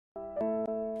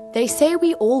They say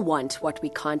we all want what we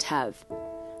can't have,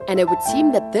 and it would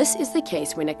seem that this is the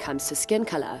case when it comes to skin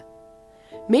color.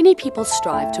 Many people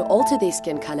strive to alter their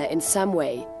skin color in some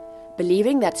way,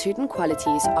 believing that certain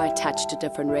qualities are attached to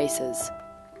different races.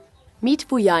 Meet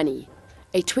Vuyani,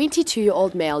 a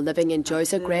 22-year-old male living in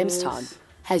Joseph Grahamstown,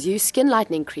 has used skin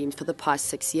lightening creams for the past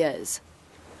 6 years.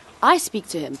 I speak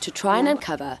to him to try and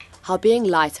uncover how being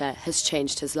lighter has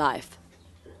changed his life.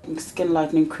 Skin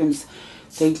lightening creams,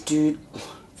 they do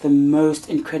the most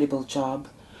incredible job,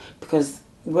 because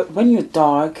when you're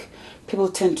dark, people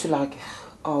tend to like,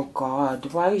 oh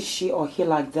God, why is she or he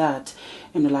like that?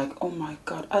 And they're like, oh my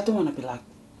God, I don't want to be like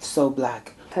so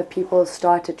black. Have people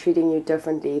started treating you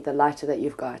differently the lighter that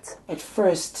you've got? At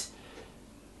first,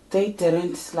 they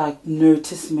didn't like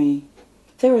notice me.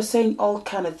 They were saying all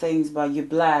kind of things about you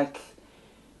black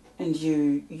and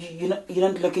you're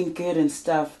not looking good and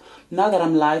stuff. Now that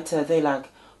I'm lighter, they're like,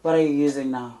 what are you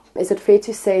using now? Is it fair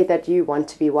to say that you want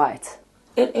to be white?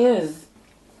 It is.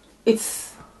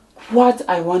 It's what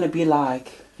I want to be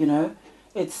like, you know.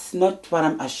 It's not what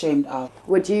I'm ashamed of.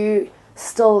 Would you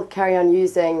still carry on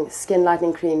using skin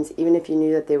lightening creams even if you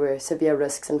knew that there were severe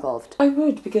risks involved? I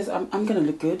would, because I'm going to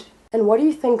look good. And what do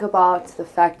you think about the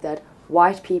fact that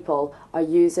white people are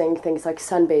using things like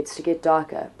sunbeds to get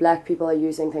darker, black people are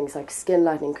using things like skin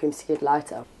lightening creams to get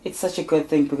lighter? It's such a good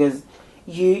thing, because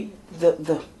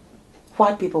the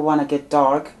white people want to get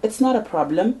dark. It's not a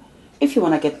problem. If you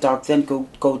want to get dark, then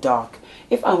go dark.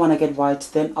 If I want to get white,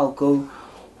 then I'll go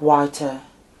whiter.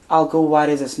 I'll go white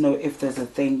as snow if there's a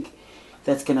thing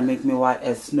that's going to make me white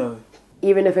as snow.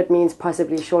 Even if it means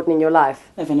possibly shortening your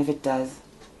life? Even if it does.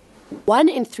 1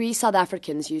 in 3 South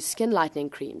Africans use skin lightening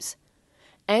creams.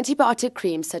 Antibiotic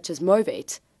creams such as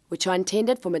Movate, which are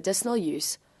intended for medicinal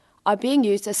use, are being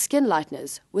used as skin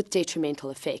lighteners with detrimental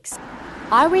effects.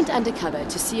 I went undercover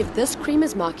to see if this cream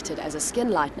is marketed as a skin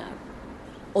lightener.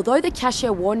 Although the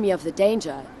cashier warned me of the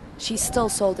danger, she still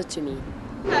sold it to me.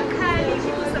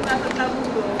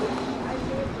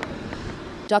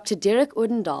 Dr Derek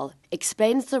Odendaal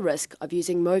explains the risk of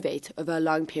using Movate over a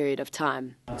long period of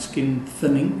time. Skin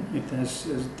thinning,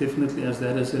 definitely has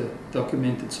that as a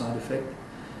documented side effect.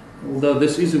 Although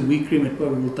this is a weak cream, it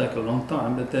probably will take a long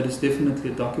time, but that is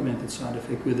definitely a documented side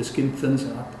effect where the skin thins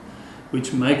out,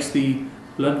 which makes the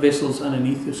blood vessels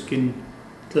underneath your skin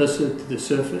closer to the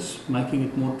surface, making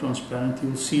it more transparent.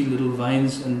 You'll see little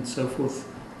veins and so forth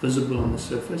visible on the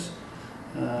surface.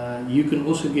 You can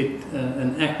also get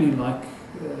an acne-like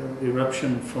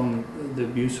eruption from the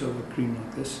abuse of a cream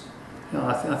like this. Yeah,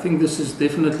 I think this is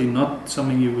definitely not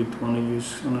something you would want to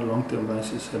use on a long-term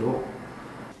basis at all.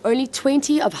 Only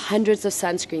 20 of hundreds of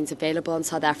sunscreens available in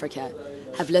South Africa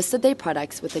have listed their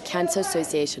products with the Cancer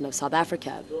Association of South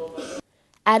Africa.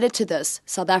 Added to this,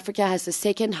 South Africa has the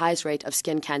second highest rate of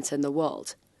skin cancer in the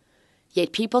world.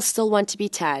 Yet people still want to be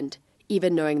tanned,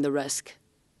 even knowing the risk.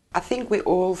 I think we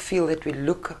all feel that we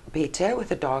look better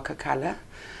with a darker colour.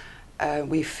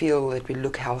 We feel that we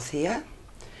look healthier.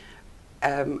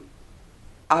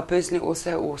 I personally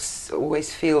also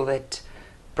always feel that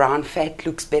brown fat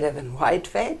looks better than white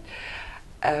fat.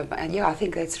 And yeah, I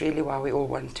think that's really why we all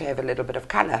want to have a little bit of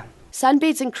colour.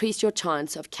 Sunbeds increase your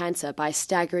chance of cancer by a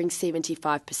staggering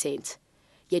 75%.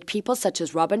 Yet people such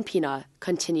as Robyn Pienaar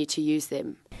continue to use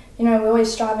them. You know, we're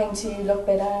always striving to look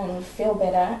better and feel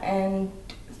better, and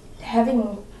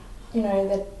having, you know,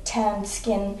 the tanned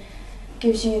skin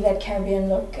gives you that Caribbean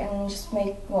look and just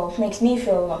makes me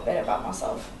feel a lot better about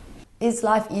myself. Is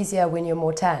life easier when you're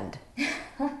more tanned?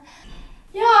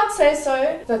 Yeah, I'd say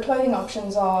so. The clothing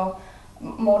options are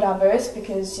more diverse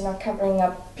because you're not covering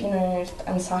up, you know,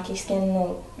 unsightly skin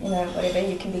or, you know, whatever.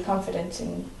 You can be confident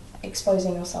in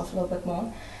exposing yourself a little bit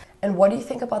more. And what do you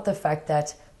think about the fact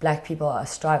that black people are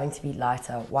striving to be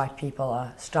lighter, white people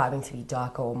are striving to be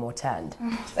darker or more tanned?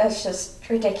 That's just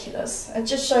ridiculous. It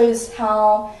just shows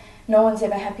how no one's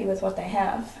ever happy with what they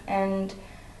have. And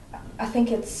I think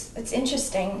it's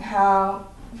interesting how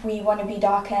we want to be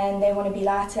darker and they want to be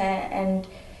lighter, and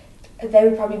they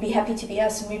would probably be happy to be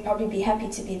us and we'd probably be happy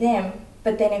to be them.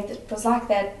 But then if it was like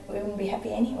that, we wouldn't be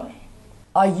happy anyway.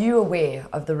 Are you aware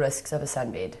of the risks of a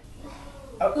sunbed?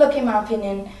 Look, in my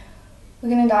opinion, we're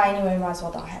going to die anyway, might as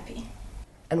well die happy.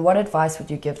 And what advice would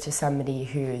you give to somebody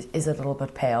who is a little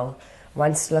bit pale,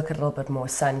 wants to look a little bit more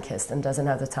sun-kissed and doesn't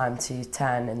have the time to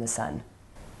tan in the sun?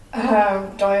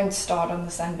 Don't start on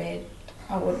the sunbed.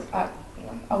 I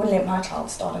wouldn't let my child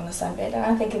start on the sunbed.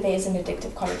 I think there is an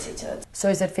addictive quality to it. So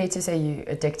is it fair to say you're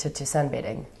addicted to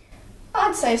sunbedding?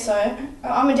 I'd say so.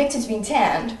 I'm addicted to being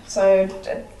tanned, so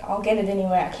I'll get it any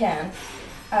way I can.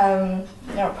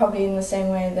 You know, probably in the same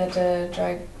way that a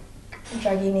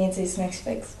druggie needs his next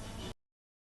fix.